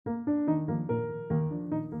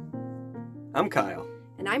I'm Kyle,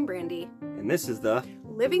 And I'm Brandy, and this is the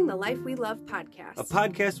Living the Life We Love podcast. a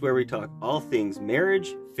podcast where we talk all things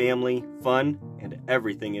marriage, family, fun, and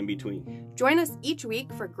everything in between. Join us each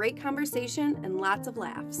week for great conversation and lots of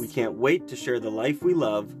laughs. We can't wait to share the life we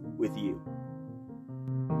love with you.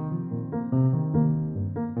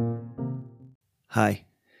 Hi.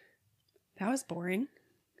 That was boring.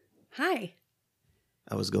 Hi.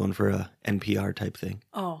 I was going for a NPR type thing.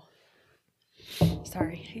 Oh.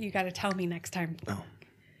 Sorry. You got to tell me next time. Oh.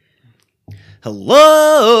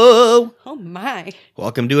 Hello! Oh my.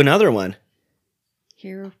 Welcome to another one.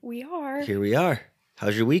 Here we are. Here we are.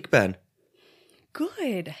 How's your week been?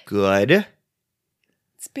 Good. Good.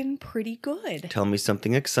 It's been pretty good. Tell me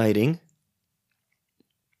something exciting.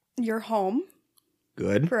 You're home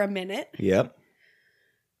Good. for a minute. Yep.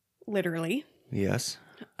 Literally. Yes.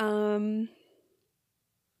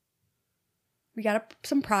 We got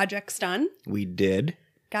some projects done. We did.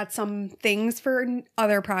 Got some things for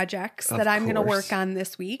other projects that I'm going to work on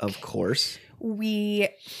this week. Of course. We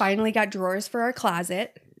finally got drawers for our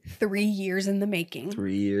closet. 3 years in the making.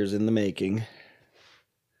 3 years in the making.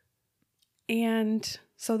 And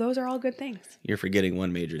so those are all good things. You're forgetting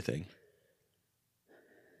one major thing.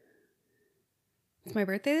 It's my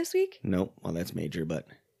birthday this week? Nope. Well, that's major, but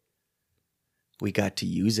we got to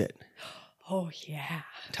use it. Oh, yeah.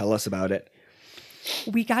 Tell us about it.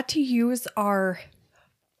 We got to use our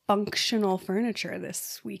functional furniture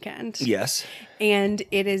this weekend. Yes. And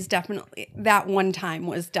it is definitely, that one time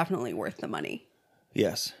was definitely worth the money.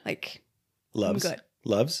 Yes. Like, Loves. I'm good.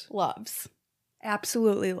 Loves? Loves.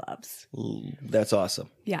 Absolutely loves. That's awesome.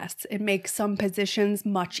 Yes. It makes some positions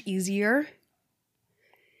much easier.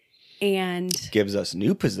 And Gives us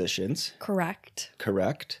new positions. correct.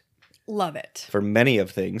 Correct. Love it. For many of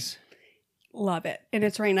things. Love it. And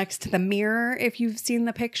it's right next to the mirror if you've seen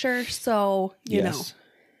the picture. So, you know,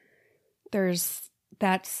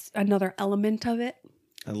 that's another element of it.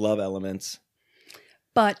 I love elements.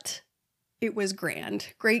 But it was grand.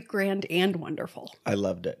 Great, grand, and wonderful. I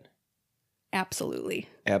loved it. Absolutely.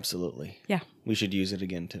 Absolutely. Yeah. We should use it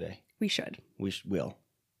again today. We should. Will.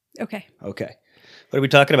 Okay. Okay. What are we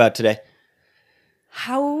talking about today?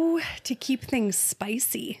 How to keep things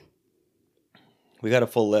spicy. We got a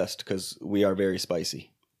full list because we are very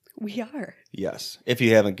spicy. We are. Yes. If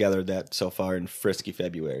you haven't gathered that so far in Frisky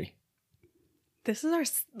February. This is our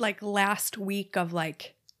last week of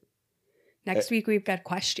next week we've got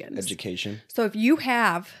questions. Education. So if you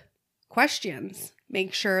have questions,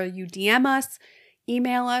 make sure you DM us,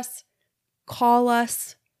 email us, call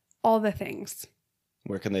us, all the things.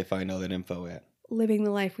 Where can they find all that info at? Living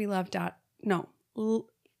the Life We Love.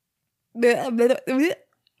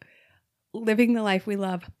 Living the Life We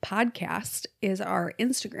Love podcast is our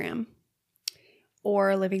Instagram,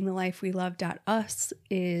 or livingthelifewelove.us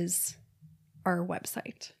is our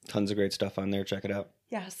website. Tons of great stuff on there. Check it out.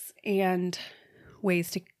 Yes, and ways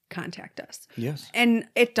to contact us. Yes. And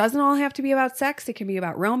it doesn't all have to be about sex. It can be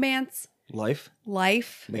about romance, Life.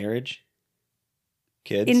 Marriage.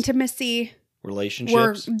 Kids. intimacy.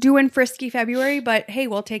 Relationships. We're doing Frisky February, but hey,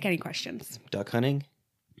 we'll take any questions. Duck hunting.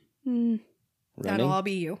 That'll Running. all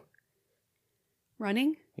be you.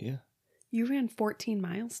 Running? Yeah, You ran 14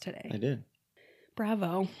 miles today. I did.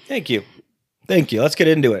 Bravo. Thank you. Thank you. Let's get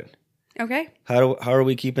into it. Okay. How are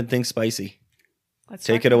we keeping things spicy? Let's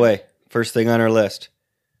Take talk it about away. First thing on our list.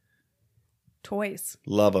 toys.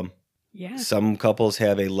 Love them. Yeah. Some couples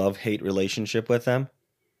have a love-hate relationship with them.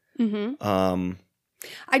 Mm-hmm.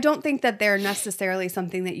 I don't think that they're necessarily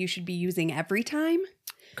something that you should be using every time,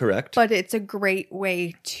 Correct. but it's a great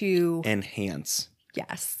way to Enhance.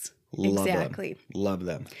 yes. Love exactly. them. Love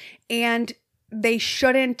them. And they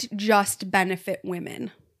shouldn't just benefit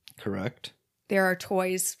women. Correct. There are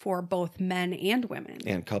toys for both men and women.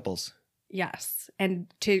 And couples. Yes. And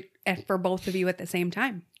for both of you at the same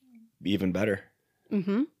time. Even better.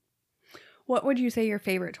 Mm-hmm. What would you say your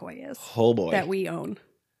favorite toy is Oh boy. that we own?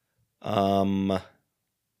 I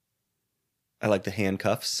like the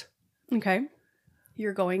handcuffs. Okay.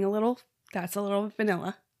 You're going that's a little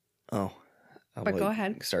vanilla. Oh. But go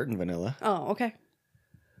ahead. Starting vanilla. Oh, okay.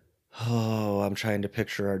 Oh, I'm trying to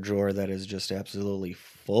picture our drawer that is just absolutely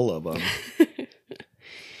full of them.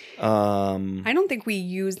 I don't think we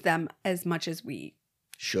use them as much as we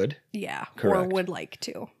Should. or Correct. would like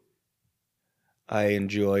to. I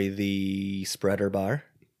enjoy the spreader bar.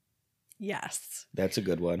 Yes. That's a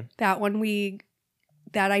good one.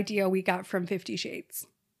 That idea we got from 50 Shades.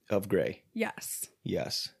 Of gray. Yes.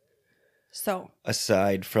 Yes. So.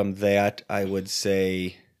 Aside from that, I would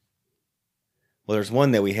say, well, there's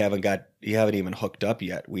one that you haven't even hooked up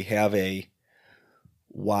yet. We have a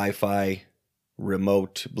Wi-Fi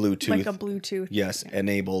remote Bluetooth. Like a Bluetooth. Yes,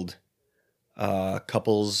 enabled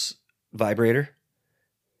couples vibrator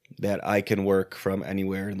that I can work from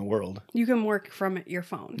anywhere in the world. You can work from your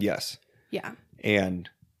phone. Yes. Yeah. And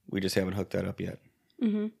we just haven't hooked that up yet.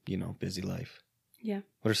 Mm-hmm. You know, busy life. Yeah.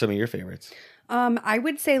 What are some of your favorites? I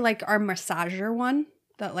would say like our massager one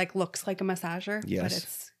that like looks like a massager,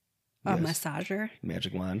 Yes. but it's a massager.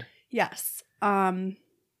 Magic wand. Yes.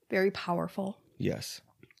 Very powerful. Yes.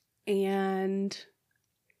 And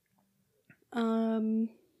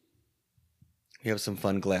We have some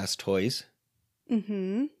fun glass toys.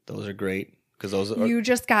 mm-hmm. Those are great because those are You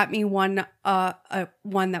just got me one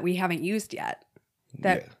one that we haven't used yet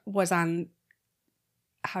that was on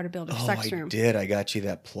how to build a sex room. I did. I got you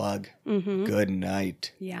that plug. Mm-hmm. Good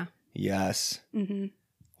night. Yeah. Yes. Mm-hmm.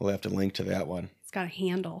 We'll have to link to that one. It's got a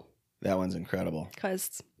handle That one's incredible.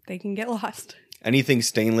 because they can get lost. Anything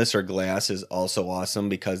stainless or glass is also awesome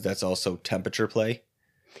because that's also temperature play.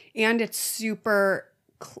 And it's super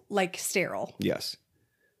like sterile. Yes.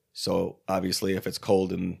 So obviously if it's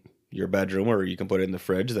cold in your bedroom or you can put it in the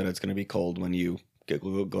fridge, then it's going to be cold when you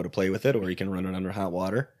go to play with it, or you can run it under hot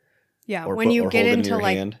water. Yeah. Or When you get hold it in into your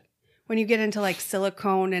like hand. when you get into like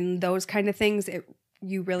silicone and those kind of things,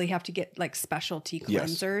 you really have to get like specialty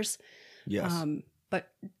cleansers. Yes. But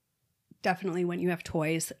definitely when you have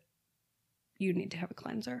toys, you need to have a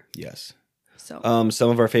cleanser. Yes. So Some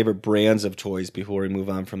of our favorite brands of toys before we move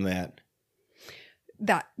on from that.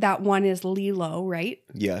 that one is Lilo, right?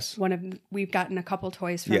 Yes. We've gotten a couple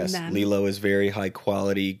toys from Yes. them. Lilo is very high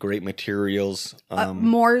quality, great materials.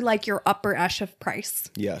 More like your upper echelon of price,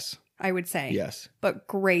 Yes. I would say. Yes. But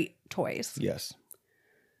great toys. Yes.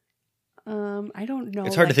 I don't know.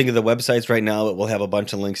 It's hard to think of the websites right now, but we'll have a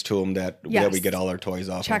bunch of links to them that we get all our toys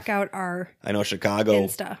off Check of. out our I know Chicago,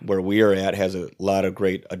 Insta. where we are at, has a lot of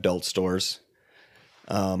great adult stores.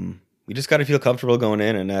 We just got to feel comfortable going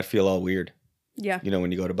in and not feel all weird. Yeah. You know,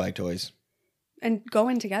 when you go to buy toys. And go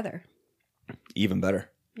in together. Even better.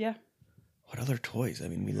 Yeah. What other toys? I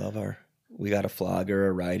mean, we got a flogger,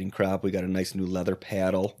 a riding crop. We got a nice new leather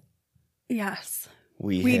paddle. Yes.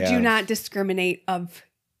 We do not discriminate of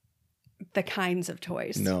the kinds of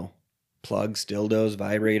toys. No. Plugs, dildos,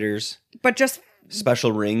 vibrators. But just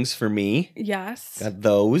Special rings for me. yes. Got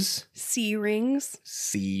those. C rings.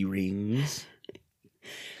 C rings.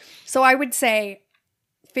 So I would say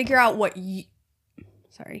figure out what you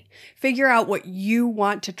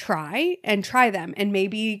want to try and try them, and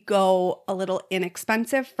maybe go a little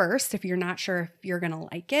inexpensive first if you're not sure if you're going to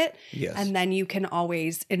like it. Yes. And then you can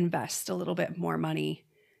always invest a little bit more money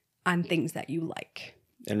on things that you like.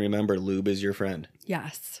 And remember, lube is your friend.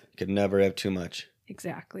 Yes, You can never have too much.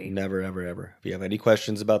 exactly. Never, ever, ever. If you have any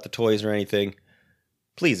questions about the toys or anything,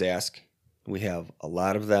 please ask. We have a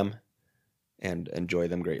lot of them and enjoy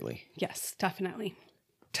them greatly. Yes, definitely.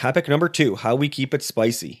 Topic number 2, how we keep it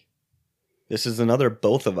spicy. This is another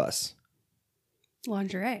both of us.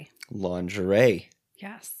 Lingerie. Lingerie.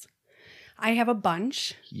 Yes. I have a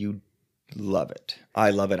bunch. You love it.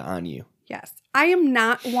 I love it on you. Yes. I am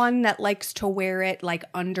not one that likes to wear it like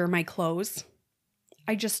under my clothes.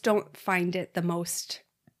 I just don't find it the most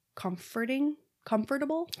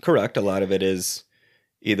comfortable. Correct. A lot of it is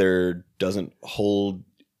either doesn't hold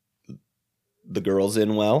the girls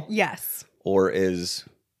in well Yes. or is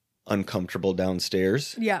uncomfortable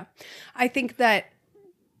downstairs. Yeah. I think that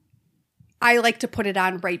I like to put it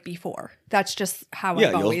on right before. That's just how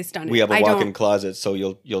I've always done it. We have a I walk-in don't- closet, so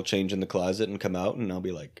you'll change in the closet and come out, and I'll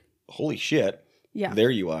be like, "Holy shit! Yeah. There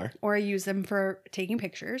you are." Or I use them for taking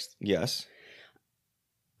pictures. Yes.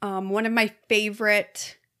 One of my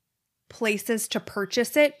favorite places to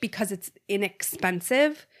purchase it because it's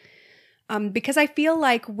inexpensive. Because I feel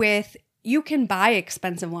like you can buy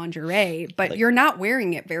expensive lingerie, but you're not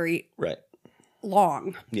wearing it very Right.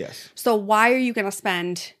 long. Yes. So why are you going to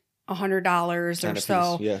spend $100 On or a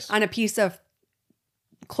so piece, yes. on a piece of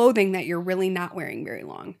clothing that you're really not wearing very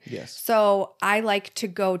long? Yes. So I like to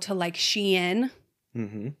go to like Shein,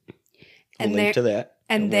 Mm-hmm. And Link to that.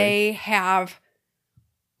 and Don't worry. they have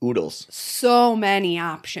oodles. so many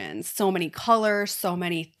options, so many colors, so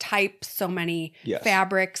many types, so many Yes.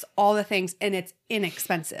 fabrics, all the things, and it's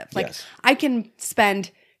inexpensive. Like Yes. I can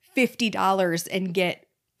spend $50 and get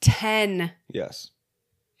 10, Yes.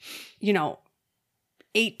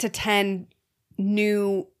 8 to 10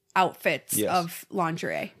 new outfits Yes. of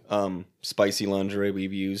lingerie. Spicy lingerie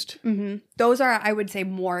we've used. Those are, I would say,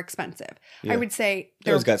 more expensive. Yeah. I would say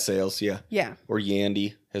They always got sales, yeah. yeah. Or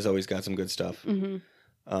Yandy has always got some good stuff.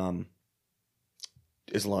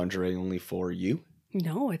 Is lingerie only for you?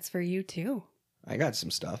 No, it's for you too. I got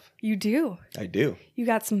some stuff. You do. I do. You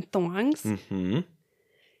got some thongs Mm-hmm.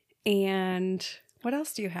 And what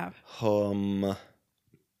else do you have? Um,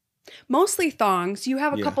 Mostly thongs. You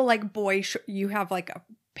have a Yeah. couple like you have like a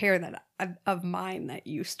pair that of mine that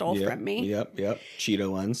you stole yep, from me. Yep.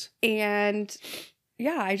 Cheeto ones. And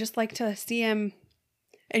yeah, I just like to see him.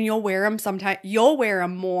 And you'll wear them sometimes. You'll wear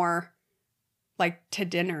them more like to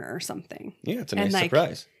dinner or something. Yeah, it's a And, nice like,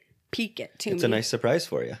 surprise. Peek it to It's me. a nice surprise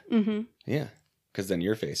for you. Mm-hmm. Yeah, because then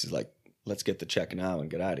your face is like, let's get the check now and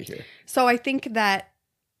get out of here. So I think that,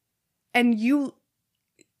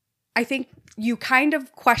 I think you kind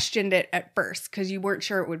of questioned it at first because you weren't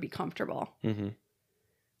sure it would be comfortable. Mm-hmm.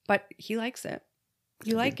 But he likes it.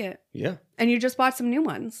 You like it. Yeah, And you just bought some new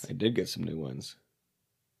ones. I did get some new ones.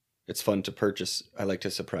 It's fun to purchase. I like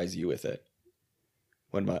to surprise you with it.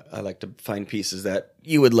 I like to find pieces that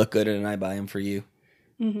you would look good in, and I buy them for you.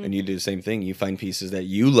 Mm-hmm. And you do the same thing. You find pieces that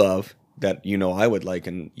you love that you know I would like,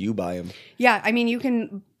 and you buy them. Yeah, I mean, you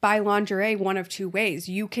can buy lingerie one of two ways.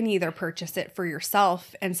 You can either purchase it for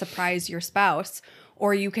yourself and surprise your spouse,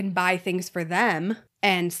 or you can buy things for them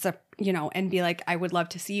and and be like, I would love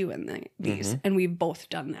to see you in these. And we've both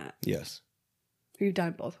done that. Yes. We've done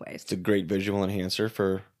it both ways. It's a great visual enhancer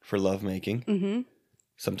for lovemaking. Mm-hmm.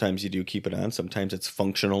 Sometimes you do keep it on. Sometimes it's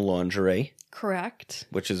functional lingerie, Correct.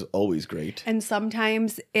 which is always great. And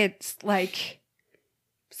sometimes it's like,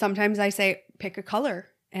 sometimes I say, pick a color,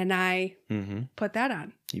 and I Mm-hmm. put that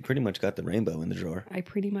on. You pretty much got the rainbow in the drawer. I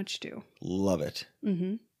pretty much do. Love it.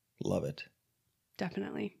 Mm-hmm. Love it.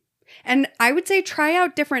 Definitely. And I would say try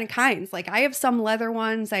out different kinds. Like I have some leather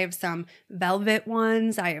ones. I have some velvet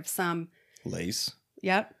ones. I have some, Lace.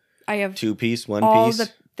 yep. I have 2-piece, 1 all piece, the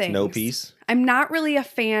things. no piece. I'm not really a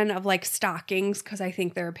fan of like stockings because I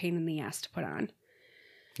think they're a pain in the ass to put on.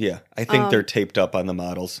 Yeah, I think they're taped up on the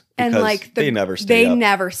models because And like they never stay up. They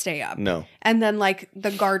never stay up. No. And then like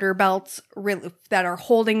the garter belts that are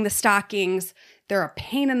holding the stockings, they're a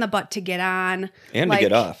pain in the butt to get on. And Like, to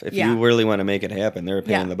get off. If yeah. you really want to make it happen, they're a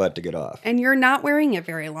pain Yeah. in the butt to get off. And you're not wearing it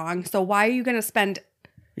very long. So why are you going to spend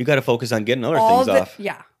You got to focus on getting other all things off.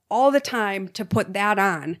 Yeah, all the time to put that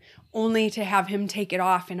on, only to have him take it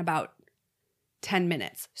off in about 10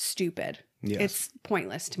 minutes? Stupid. Yes. It's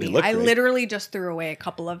pointless to They me. look I great. literally just threw away a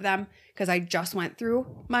couple of them because I just went through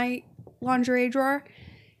my lingerie drawer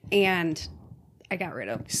and I got rid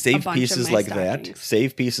of a Save bunch pieces of my like that. stockings.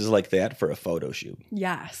 Save pieces like that for a photo shoot.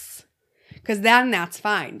 Yes. Because then that's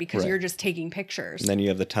fine because Right. you're just taking pictures. And then you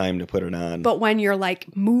have the time to put it on. But when you're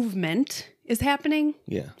like movement is happening,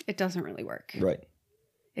 Yeah, it doesn't really work. right.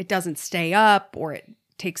 It doesn't stay up or it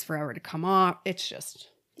takes forever to come off. It's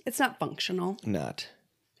not functional Not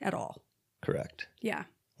at all. correct. Yeah.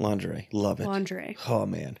 Lingerie. Love it. Lingerie. Oh,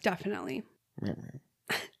 man. Definitely.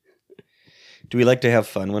 Do we like to have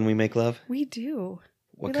fun when we make love? We do.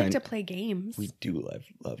 What we like kind? to play games. We do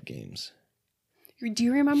love games. Do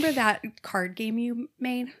you remember that card game you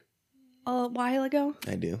made a while ago?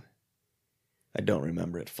 I do. I don't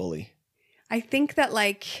remember it fully. I think that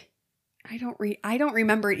like I don't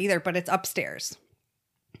remember it either, but it's upstairs.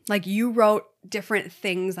 Like you wrote different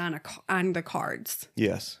things on the cards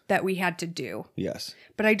Yes. that we had to do, Yes.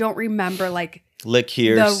 but I don't remember like Lick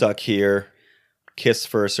here, The- suck here, kiss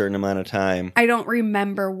for a certain amount of time. I don't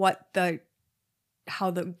remember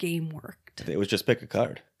how the game worked. It was just pick a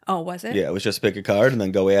card. Oh, was it? Yeah, it was just pick a card and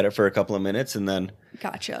then go at it for a couple of minutes and then.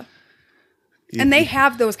 Gotcha. And they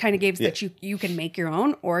have those kind of games Yeah. that you can make your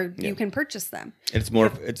own or Yeah. you can purchase them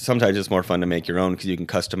Sometimes it's more fun to make your own because you can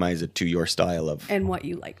customize it to your style of and what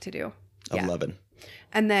you like to do. Yeah. loving.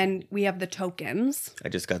 And then we have the tokens. I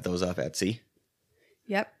just got those off Etsy.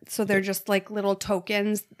 Yep. So they're just like little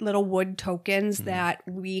tokens, little wood tokens Mm-hmm. that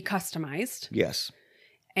we customized. Yes.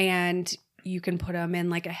 And you can put them in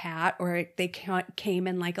like a hat or they came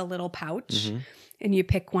in like a little pouch. Mhm. And you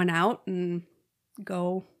pick one out and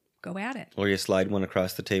go at it. Or you slide one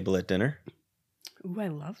across the table at dinner. Ooh, I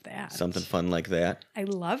love that. Something fun like that. I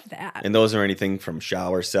love that. And those are anything from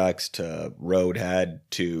shower sex to roadhead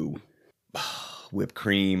to whipped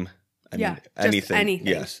cream. I Yeah, mean, just anything. anything.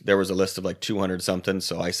 Yes. There was a list of like 200 something.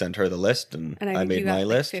 So I sent her the list and And I I think made you got my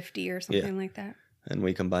like list. 50 or something like that. And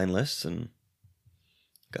we combined lists and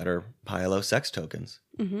got our pile of sex tokens.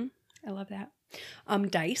 Mm-hmm. I love that.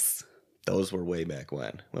 Dice. Those were way back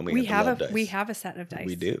when We had the love have dice. we have a set of dice.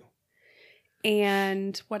 We do.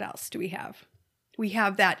 And what else do we have? We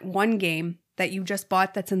have that one game that you just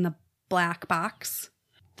bought that's in the black box,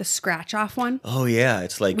 the scratch off one. Oh yeah,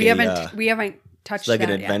 it's like We haven't touched it's like that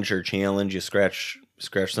an yet. adventure challenge. You scratch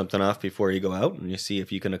something off before you go out, and you see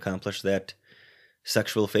if you can accomplish that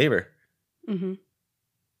sexual favor. Mm-hmm.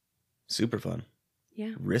 Super fun.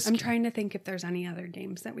 Yeah. Risky. I'm trying to think if there's any other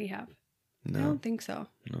games that we have. No, I don't think so.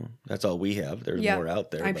 no. That's all we have. There's Yeah, more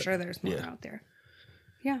out there. I'm but sure there's more yeah. out there.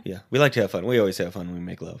 Yeah. Yeah, we like to have fun. We always have fun when we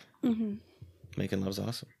make love. Mm-hmm. Making love's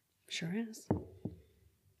awesome. Sure is.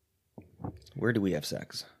 Where do we have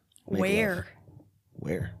sex? Make Where? love.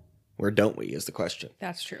 Where? Where don't we is the question.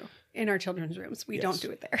 That's true. In our children's rooms. We Yes. don't do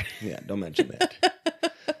it there. Yeah, don't mention that.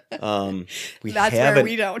 That's where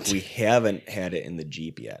we don't. We haven't had it in the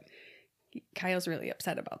Jeep yet. Kyle's really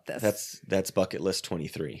upset about this. That's bucket list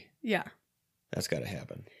 23. Yeah. That's got to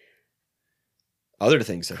happen. Other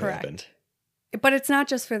things have Correct. happened. But it's not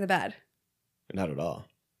just for the bed. Not at all.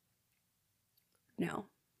 No.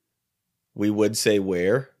 We would say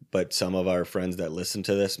where, but some of our friends that listen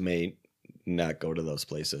to this may not go to those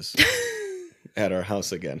places at our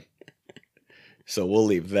house again. So we'll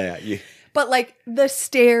leave that. But like the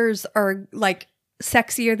stairs are like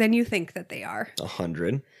sexier than you think that they are.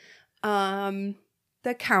 100.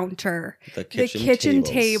 The counter, The the kitchen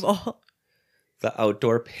table. The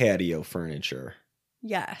outdoor patio furniture.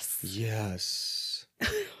 Yes. Yes.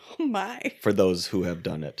 Oh my. For those who have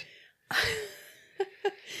done it.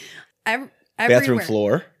 Everywhere. Bathroom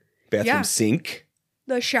floor. Bathroom Yeah. sink.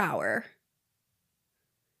 The shower.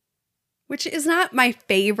 Which is not my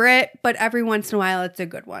favorite, but every once in a while it's a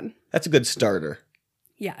good one. That's a good starter.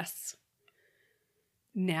 Yes.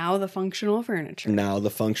 Now the functional furniture. Now the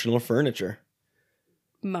functional furniture.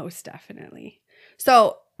 Most definitely.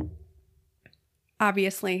 So,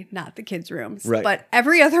 obviously not the kids' rooms, Right. but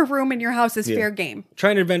every other room in your house is Yeah. fair game.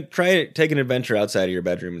 Try take an adventure outside of your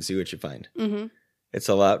bedroom and see what you find. Mm-hmm. It's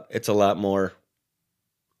a lot more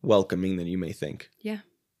welcoming than you may think. Yeah,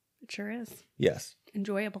 it sure is. Yes.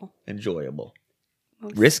 Enjoyable. Enjoyable.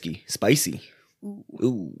 Most- Risky. Spicy. Ooh,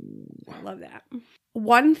 Ooh. I love that.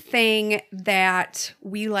 One thing that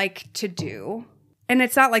we like to do, and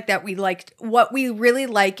it's not like that what we really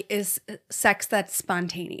like is sex that's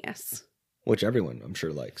spontaneous. Which everyone, I'm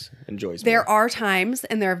sure, likes. Enjoys There more. are times,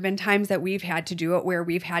 and there have been times that we've had to do it where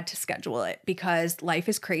we've had to schedule it because life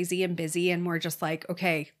is crazy and busy, and we're just like,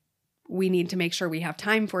 okay, we need to make sure we have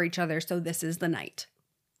time for each other, so this is the night.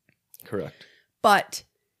 Correct. But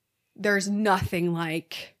there's nothing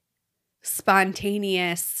like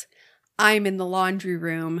spontaneous, I'm in the laundry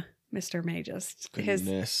room. Mr. May just,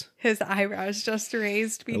 Goodness. his eyebrows just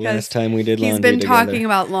raised The because last time we did laundry he's been together. talking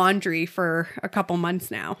about laundry for a couple months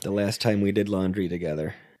now. The last time we did laundry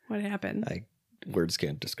together. What happened? Words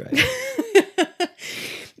can't describe it.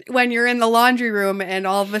 When you're in the laundry room and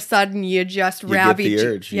all of a sudden you just You get ravage. the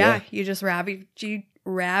urge, yeah. You just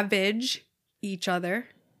ravage each other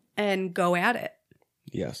and go at it.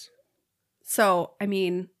 Yes. So, I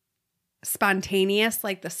mean, spontaneous,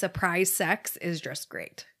 like the surprise sex is just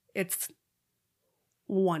great. It's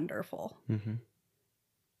wonderful. Mm-hmm.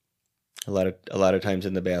 A lot of times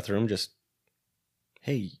in the bathroom, just,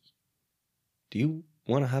 hey, do you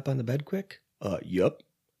want to hop on the bed quick? Yup.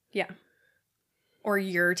 Yeah. Or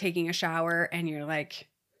you're taking a shower and you're like,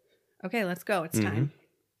 okay, let's go. It's time.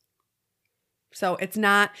 So it's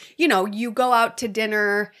not, you go out to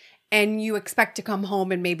dinner and you expect to come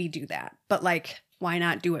home and maybe do that. But like, why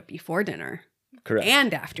not do it before dinner? Correct.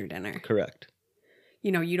 And after dinner. Correct.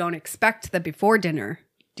 You don't expect the before dinner,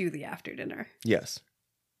 do the after dinner. Yes.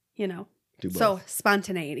 Do both. So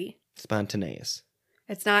spontaneity. Spontaneous.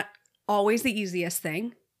 It's not always the easiest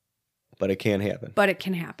thing, But it can happen. but it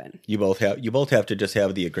can happen. You both have to just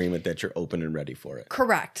have the agreement that you're open and ready for it.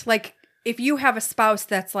 Correct. Like if you have a spouse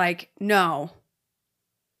that's like, no,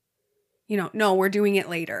 no, we're doing it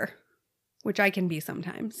later, which I can be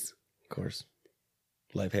sometimes. Of course.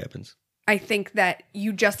 Life happens. I think that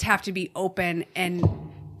you just have to be open and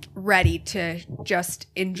ready to just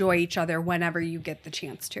enjoy each other whenever you get the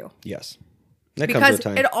chance to. Yes. That comes Because with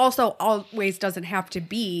time. it also always doesn't have to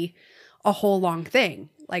be a whole long thing.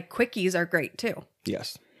 Like quickies are great too.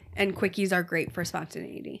 Yes. And quickies are great for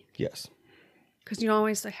spontaneity. Yes. Because you don't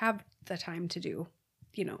always have the time to do,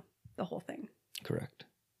 the whole thing. Correct.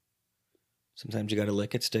 Sometimes you got to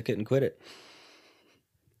lick it, stick it, and quit it.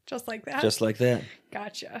 Just like that? Just like that.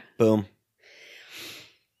 Gotcha. Boom.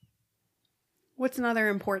 What's another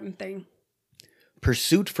important thing?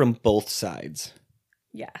 Pursuit from both sides.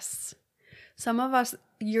 Yes. Some of us,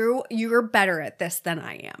 you're better at this than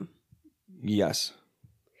I am. Yes.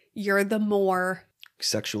 You're the more...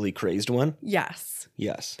 Sexually crazed one. Yes.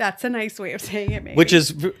 Yes. That's a nice way of saying it, maybe. Which is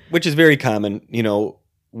very common.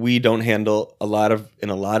 We don't handle in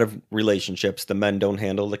a lot of relationships, the men don't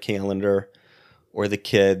handle the calendar or the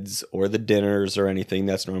kids or the dinners or anything.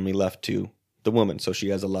 That's normally left to the woman. So she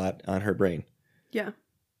has a lot on her brain. Yeah.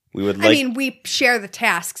 We share the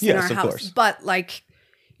tasks in Yes, our of house, course. but like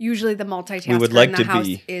usually the multitasker We would like in the to house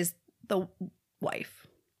be- is the wife.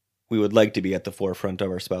 we would like to be at the forefront of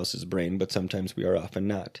our spouse's brain, but sometimes we are often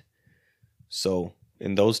not. So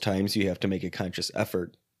in those times, you have to make a conscious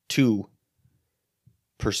effort to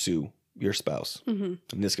pursue your spouse. Mm-hmm.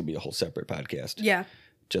 And this could be a whole separate podcast. Yeah.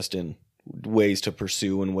 Just in ways to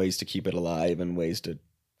pursue and ways to keep it alive and ways to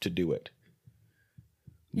do it.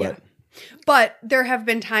 But there have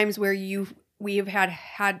been times where we've had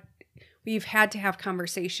to have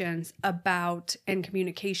conversations about and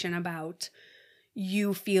communication about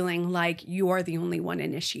you feeling like you are the only one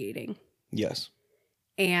initiating. Yes.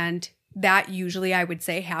 And that usually, I would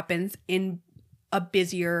say, happens in a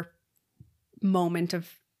busier moment of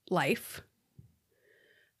life.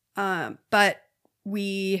 But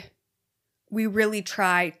we really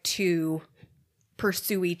try to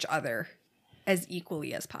pursue each other as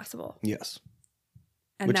equally as possible. Yes.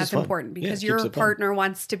 And Which that's is fun. important because Yeah, your keeps it fun. partner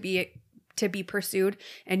wants to be pursued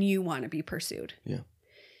and you want to be pursued. Yeah.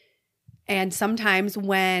 And sometimes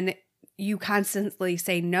when you constantly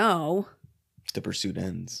say no, The pursuit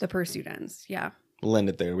ends. the pursuit ends. Yeah, We'll end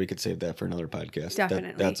it there. We could save that for another podcast.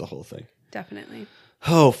 Definitely. That's a whole thing. definitely.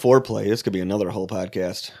 Oh, foreplay. This could be another whole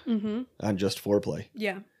podcast Mm-hmm. on just foreplay.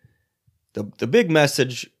 Yeah. The big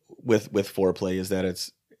message with foreplay is that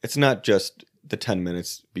it's not just the 10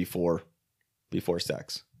 minutes before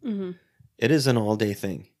sex. Mm-hmm. It is an all-day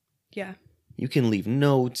thing. Yeah. You can leave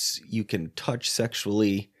notes. You can touch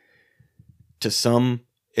sexually. To some,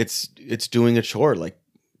 it's doing a chore. Like,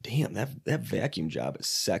 damn, that vacuum job is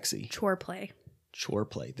sexy. Chore play. Chore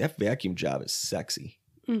play. That vacuum job is sexy.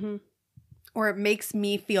 Mm-hmm. Or it makes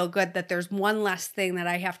me feel good that there's one less thing that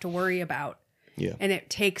I have to worry about. Yeah. And it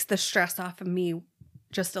takes the stress off of me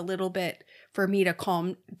just a little bit for me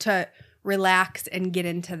to relax and get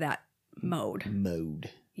into that mode.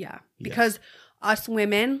 Yeah. Because us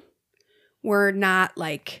women, we're not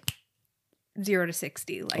like 0 to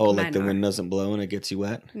 60 like men like the are. wind doesn't blow and it gets you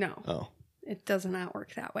wet? No. Oh. It does not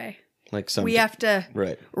work that way. Like some We have to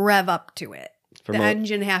right. rev up to it. For The mo-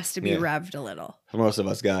 engine has to be yeah. revved a little. For most of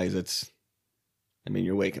us guys,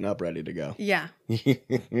 you're waking up ready to go. Yeah.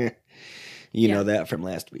 You know that from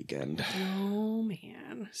last weekend. Oh,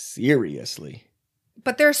 man. Seriously.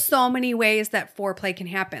 But there's so many ways that foreplay can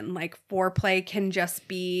happen. Like foreplay can just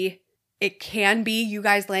be, it can be you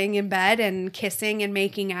guys laying in bed and kissing and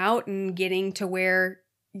making out and getting to where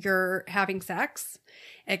you're having sex.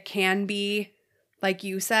 It can be, like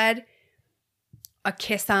you said, a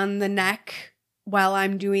kiss on the neck while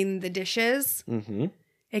I'm doing the dishes. Mm-hmm.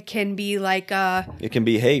 It can be like It can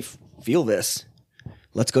be, hey, feel this.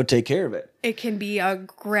 Let's go take care of it. it can be a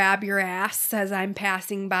grab your ass as I'm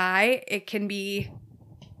passing by. It can be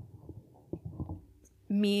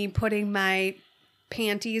me putting my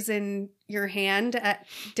panties in your hand at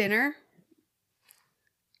dinner.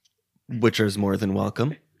 Which is more than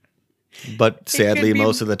welcome. But sadly, could be-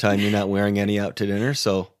 most of the time you're not wearing any out to dinner,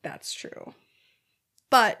 so That's true.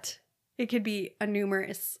 But it could be a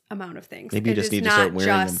numerous amount of things. maybe you It just is need to start not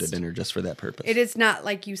wearing them to just- dinner just for that purpose. It is not,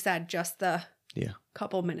 like you said, just the Yeah.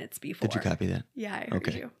 couple minutes before. Did you copy that? Yeah, I heard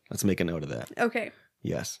Okay. you. Let's make a note of that. Okay.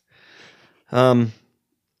 Yes.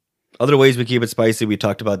 Other ways we keep it spicy, we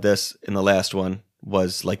talked about this in the last one,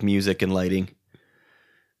 was like music and lighting.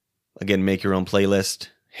 Again, make your own playlist.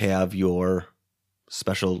 Have your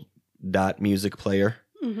special dot music player.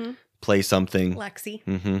 Mm-hmm. Play something. Lexi.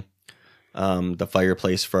 Mm-hmm. The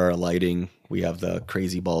fireplace for our lighting. We have the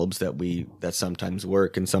crazy bulbs that sometimes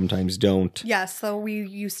work and sometimes don't. Yeah, so we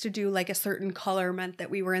used to do like a certain color meant that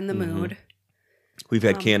we were in the Mm-hmm. mood. We've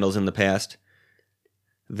had candles in the past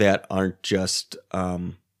that aren't just,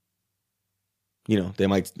 they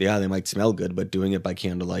might smell good, but doing it by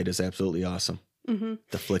candlelight is absolutely awesome. Mm-hmm.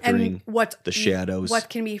 The flickering, And the shadows. What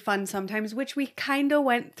can be fun sometimes, which we kind of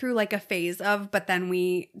went through like a phase of, but then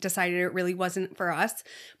we decided it really wasn't for us.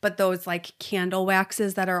 But those like candle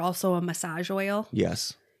waxes that are also a massage oil.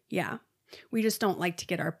 Yes. Yeah. We just don't like to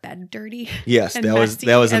get our bed dirty. Yes, and that was messy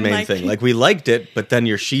the and, main like- thing. Like we liked it, but then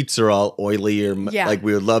your sheets are all oily or Yeah. like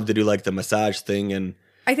we would love to do like the massage thing and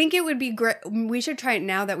I think it would be great. We should try it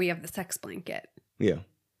now that we have the sex blanket. yeah.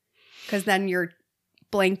 Because then your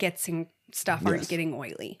blankets and stuff aren't Yes. getting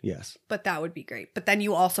oily. Yes. But that would be great. But then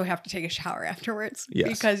you also have to take a shower afterwards. Yes.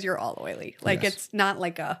 Because you're all oily. Like Yes. it's not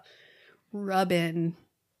like a rub-in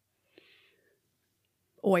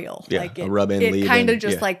oil. Yeah, Like a rub-in, it leave-in, kind of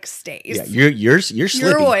just yeah. like stays. Yeah, you're slippy.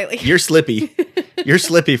 You're oily. You're slippy. You're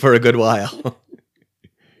slippy for a good while.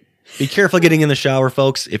 Be careful getting in the shower,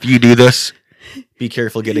 folks. If you do this, be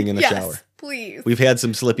careful getting in the yes, shower. please. We've had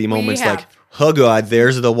some slippy moments like, have. oh God,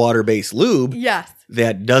 there's the water-based lube Yes.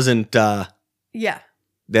 that doesn't, Yeah.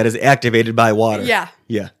 that is activated by water. Yeah.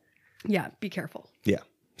 Yeah. Yeah. Be careful. Yeah.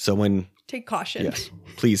 So when Take caution. Yes.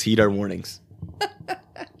 Please heed our warnings.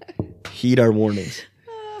 Heed our warnings.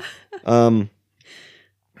 We'll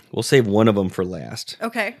save one of them for last.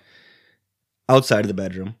 Okay. Outside of the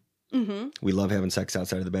bedroom. Mm-hmm. We love having sex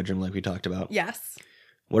outside of the bedroom like we talked about. Yes.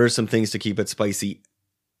 What are some things to keep it spicy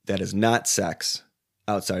that is not sex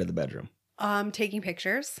outside of the bedroom? Taking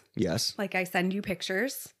pictures. Yes. Like I send you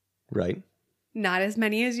pictures. Right. Not as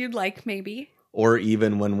many as you'd like, maybe. Or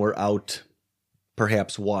even when we're out,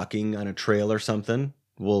 perhaps walking on a trail or something,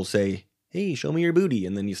 we'll say, hey, show me your booty.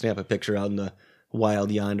 And then you snap a picture out in the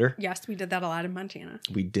wild yonder. Yes, we did that a lot in Montana.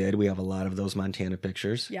 We did. We have a lot of those Montana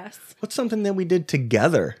pictures. Yes. What's something that we did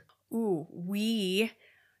together? Ooh, we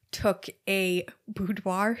took a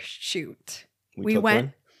boudoir shoot. We took went.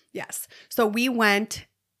 one? Yes. So we went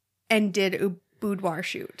and did a boudoir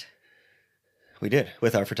shoot. We did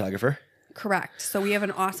with our photographer. Correct. So we have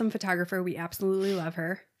an awesome photographer. We absolutely love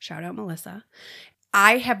her. Shout out Melissa.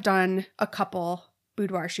 I have done a couple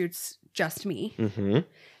boudoir shoots, just me. Mm-hmm.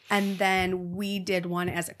 And then we did one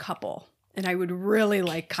as a couple. And I would really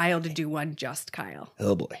like Kyle to do one, just Kyle.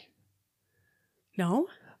 Oh, boy. No?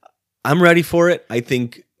 I'm ready for it. I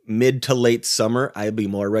think mid to late summer, I'd be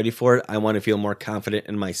more ready for it. I want to feel more confident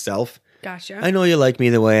in myself. Gotcha. I know you like me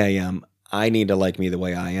the way I am. I need to like me the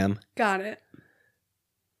way I am. Got it.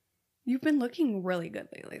 You've been looking really good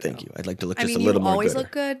lately. Thank though. you. I'd like to look I just mean, a little you more always gooder.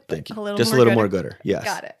 look good. But Thank you. A little Just more a little gooder. more gooder. Yes.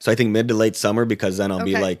 Got it. So I think mid to late summer, because then I'll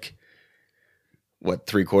be Okay. like,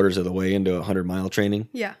 3/4 of the way into a 100-mile training.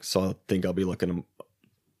 Yeah. So I think I'll be looking,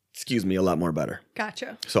 a lot more better.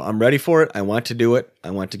 Gotcha. So I'm ready for it. I want to do it.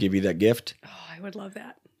 I want to give you that gift. Oh, I would love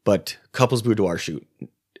that. But couples boudoir shoot,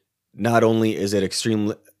 not only is it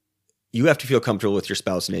extremely, you have to feel comfortable with your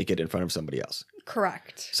spouse naked in front of somebody else.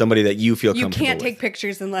 Correct. Somebody that you feel You comfortable can't with. take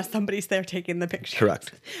pictures unless somebody's there taking the picture.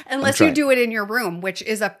 Correct. Unless you do it in your room, which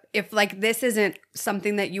is if like this isn't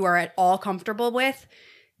something that you are at all comfortable with,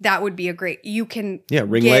 that would be a great. You can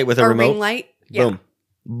ring get light with a remote. ring light. Yeah, Boom.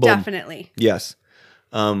 Boom. definitely. Yes.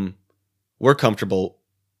 We're comfortable.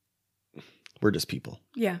 We're just people.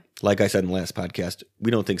 Yeah. Like I said in the last podcast, we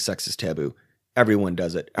don't think sex is taboo. Everyone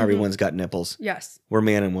does it. Mm-hmm. Everyone's got nipples. Yes. We're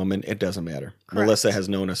man and woman. It doesn't matter. Correct. Melissa has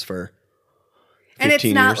known us for 15 And it's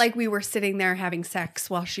not years. like we were sitting there having sex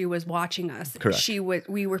while she was watching us. Correct.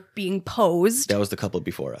 We were being posed. That was the couple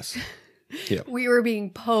before us. Yeah. We were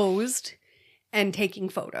being posed and taking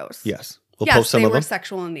photos. Yes. We'll yes, post some they of were them.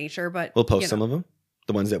 sexual in nature, but We'll post some of them.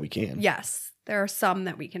 The ones that we can. Yes, there are some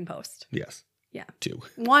that we can post. Yes. Yeah. 2.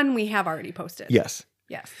 One we have already posted. Yes.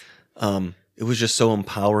 Yes. It was just so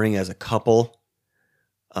empowering as a couple.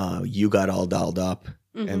 You got all dolled up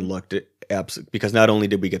Mm-hmm. and looked at because not only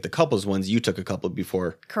did we get the couples ones, you took a couple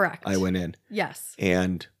before Correct. I went in. Yes.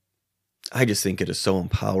 And I just think it is so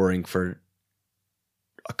empowering for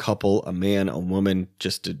a couple, a man, a woman,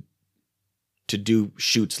 just to do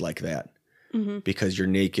shoots like that. Mm-hmm. Because you're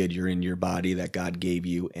naked, you're in your body that God gave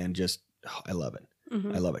you, and just, I love it.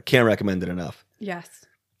 Mm-hmm. I love it. Can't recommend it enough. Yes.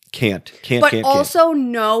 Can't. But also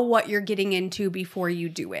know what you're getting into before you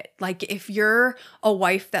do it. Like if you're a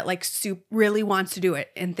wife that like really wants to do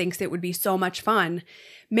it and thinks it would be so much fun,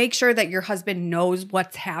 make sure that your husband knows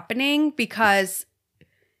what's happening because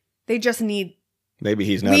they just need. Maybe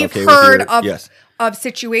he's not We've okay heard with your, of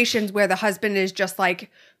situations where the husband is just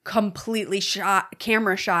like completely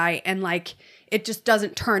camera shy and like it just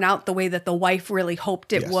doesn't turn out the way that the wife really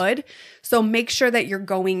hoped it would. So make sure that you're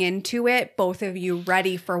going into it, both of you,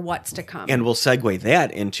 ready for what's to come. And we'll segue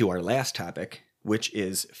that into our last topic, which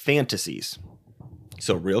is fantasies.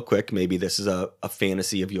 So real quick, maybe this is a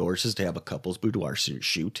fantasy of yours is to have a couple's boudoir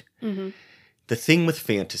shoot. Mm-hmm. The thing with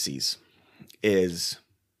fantasies is,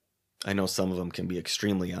 I know some of them can be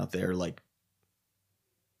extremely out there, like,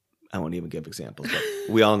 I won't even give examples, but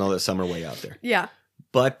we all know that some are way out there. Yeah.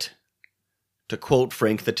 But to quote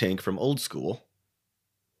Frank the Tank from Old School,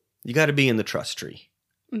 you got to be in the trust tree.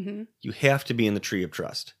 Mm-hmm. You have to be in the tree of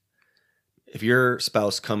trust. If your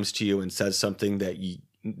spouse comes to you and says something that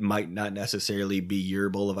might not necessarily be your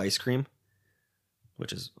bowl of ice cream,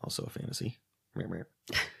 which is also a fantasy,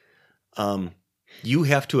 you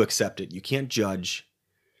have to accept it. You can't judge.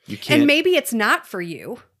 You can't. And maybe it's not for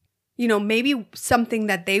you. You know, maybe something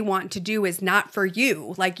that they want to do is not for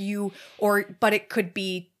you, but it could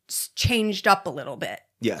be changed up a little bit.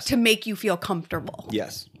 Yes. To make you feel comfortable.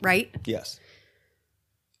 Yes. Right? Yes.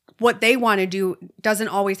 What they want to do doesn't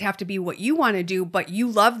always have to be what you want to do, but you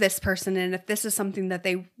love this person. And if this is something that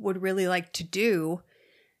they would really like to do,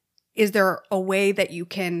 is there a way that you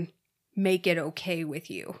can make it okay with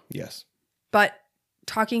you? Yes. But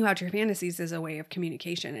talking about your fantasies is a way of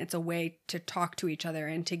communication. It's a way to talk to each other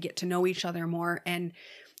and to get to know each other more. And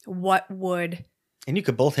what would And you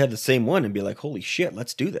could both have the same one and be like, holy shit,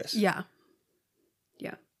 let's do this. Yeah.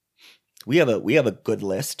 We have a good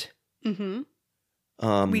list.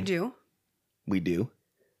 Mm-hmm. We do. We do.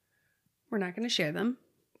 We're not going to share them.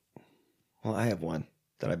 Well, I have one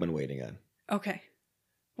that I've been waiting on. Okay.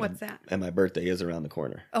 What's that? And my birthday is around the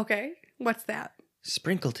corner. Okay. What's that?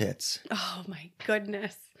 Sprinkle tits. Oh my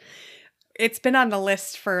goodness. It's been on the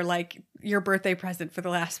list for like your birthday present for the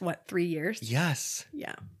last, 3 years? Yes.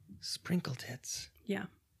 Yeah. Sprinkle tits. Yeah.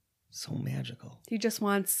 So magical. He just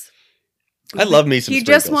wants... I love me some He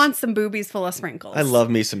sprinkles. just wants some boobies full of sprinkles. I love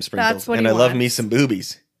me some sprinkles. That's what and he I love me wants. some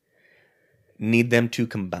boobies. Need them to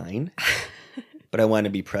combine. But I want to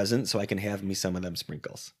be present so I can have me some of them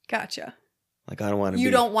sprinkles. Gotcha. Like I don't want to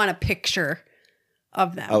You don't want a picture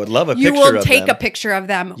of them. I would love a picture You will of take them. a picture of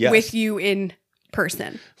them Yes. with you in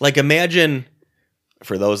person. Like imagine,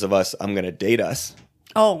 for those of us, I'm going to date us.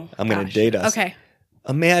 Oh, I'm going to gosh. date us. Okay.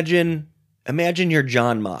 Imagine you're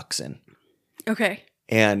John Moxon. Okay.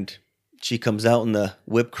 And she comes out in the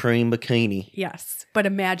whipped cream bikini Yes. But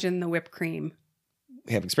imagine the whipped cream.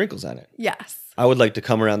 having sprinkles on it. Yes. I would like to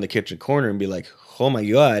come around the kitchen corner and be like, oh my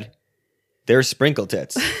God, there's sprinkle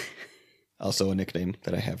tits. Also a nickname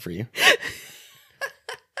that I have for you.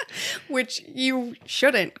 Which you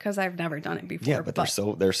shouldn't, because I've never done it before. Yeah, but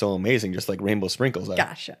they're so amazing, just like rainbow sprinkles are.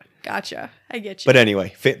 Gotcha. I get you. But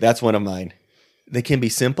anyway, that's one of mine. They can be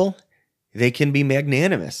simple. They can be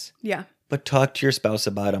magnanimous. Yeah. But talk to your spouse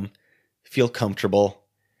about them. Feel comfortable.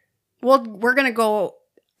 Well, we're going to go.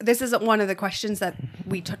 This isn't one of the questions that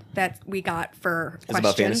we got for It's questions.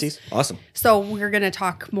 about fantasies? Awesome. So we're going to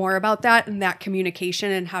talk more about that and that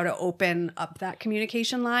communication and how to open up that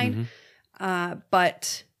communication line.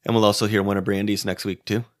 But And we'll also hear one of Brandy's next week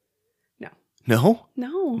too. no. No?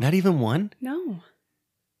 No. Not even one? No.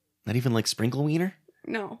 Not even like Sprinkle Wiener?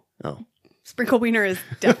 No. Oh. Sprinkle Wiener is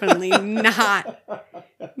definitely not.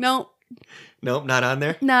 No, Nope, not on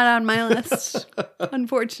there? not on my list,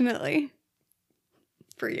 unfortunately.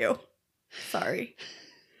 For you. Sorry.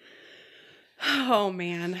 Oh,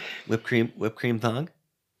 man. Whipped cream thong?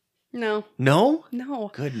 No. No?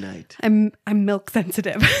 No. Good night. I'm milk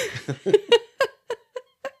sensitive.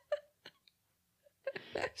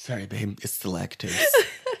 Sorry, babe. It's the lactose.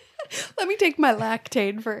 Let me take my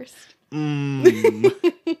Lactaid first.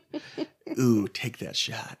 Ooh, take that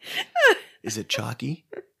shot. Is it chalky?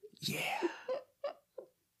 Yeah.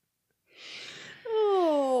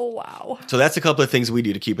 Oh, wow. So that's a couple of things we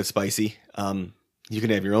do to keep it spicy. You can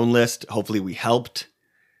have your own list. Hopefully we helped.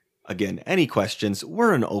 Again, any questions,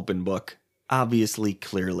 we're an open book. Obviously,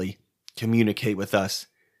 clearly, communicate with us.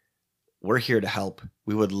 We're here to help.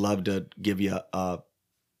 We would love to give you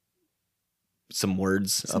some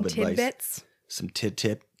words Some of advice. tidbits. Some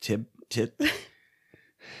tit.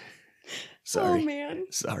 Sorry. Oh, man.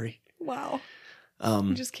 Sorry. Wow.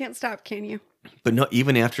 You just can't stop, can you? But no,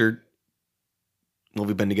 even after,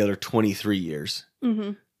 we've been together 23 years.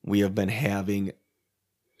 Mm-hmm. We have been having...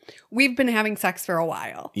 We've been having sex for a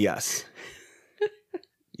while. Yes.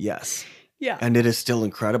 Yes. Yeah. And it is still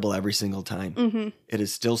incredible every single time. Mm-hmm. It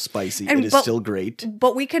is still spicy. And it is still great.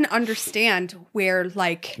 But we can understand where,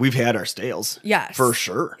 like... We've had our stales. Yes. For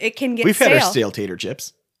sure. It can get We've stale. had our stale tater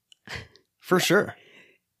chips. For sure.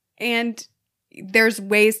 And there's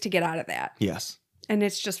ways to get out of that. Yes. And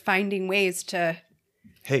it's just finding ways to...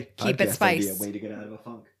 Hey, keep it podcast spice. idea, way to get out of a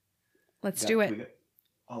funk. Let's We do got it.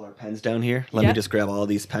 all our pens down here. Let me Yep. just grab all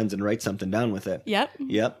these pens and write something down with it. Yep.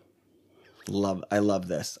 Yep. I love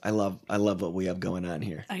this. I love what we have going on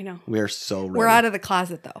here. I know. We are so ready. We're out of the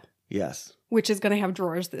closet, though, Yes. which is going to have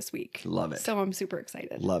drawers this week. Love it. So I'm super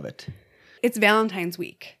excited. Love it. It's Valentine's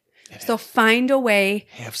week. So find a way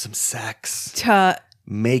Have some sex. to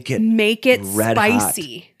Make it red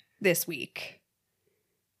spicy this week.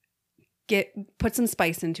 Put some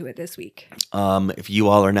spice into it this week. If you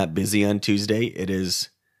all are not busy on Tuesday, it is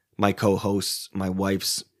my co-host, my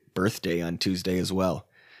wife's birthday on Tuesday as well.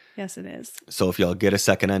 Yes, it is. So if y'all get a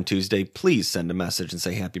second on Tuesday, please send a message and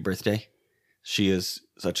say happy birthday. She is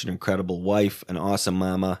such an incredible wife, an awesome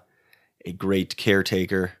mama, a great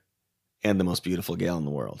caretaker, and the most beautiful gal in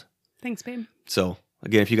the world. Thanks, babe. So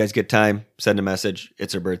again, if you guys get time, send a message.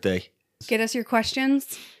 It's her birthday. Get us your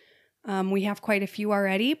questions. We have quite a few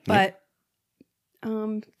already, but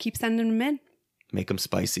keep sending them in. Make them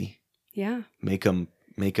spicy. Yeah. Make them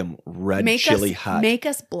red chili hot. Make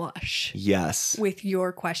us blush Yes. with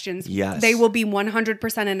your questions. Yes. They will be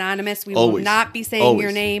 100% anonymous. We Always. will not be saying Always.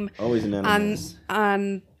 your name Always anonymous.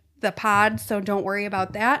 on the pod, so don't worry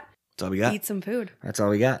about that. That's all we got. Eat some food. That's all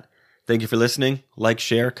we got. Thank you for listening. Like,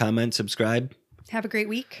 share, comment, subscribe. Have a great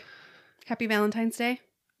week. Happy Valentine's Day.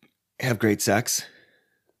 Have great sex.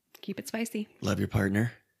 Keep it spicy. Love your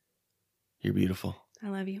partner. You're beautiful. I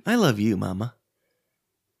love you. I love you, mama.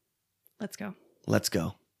 Let's go. Let's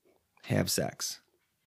go. Have sex.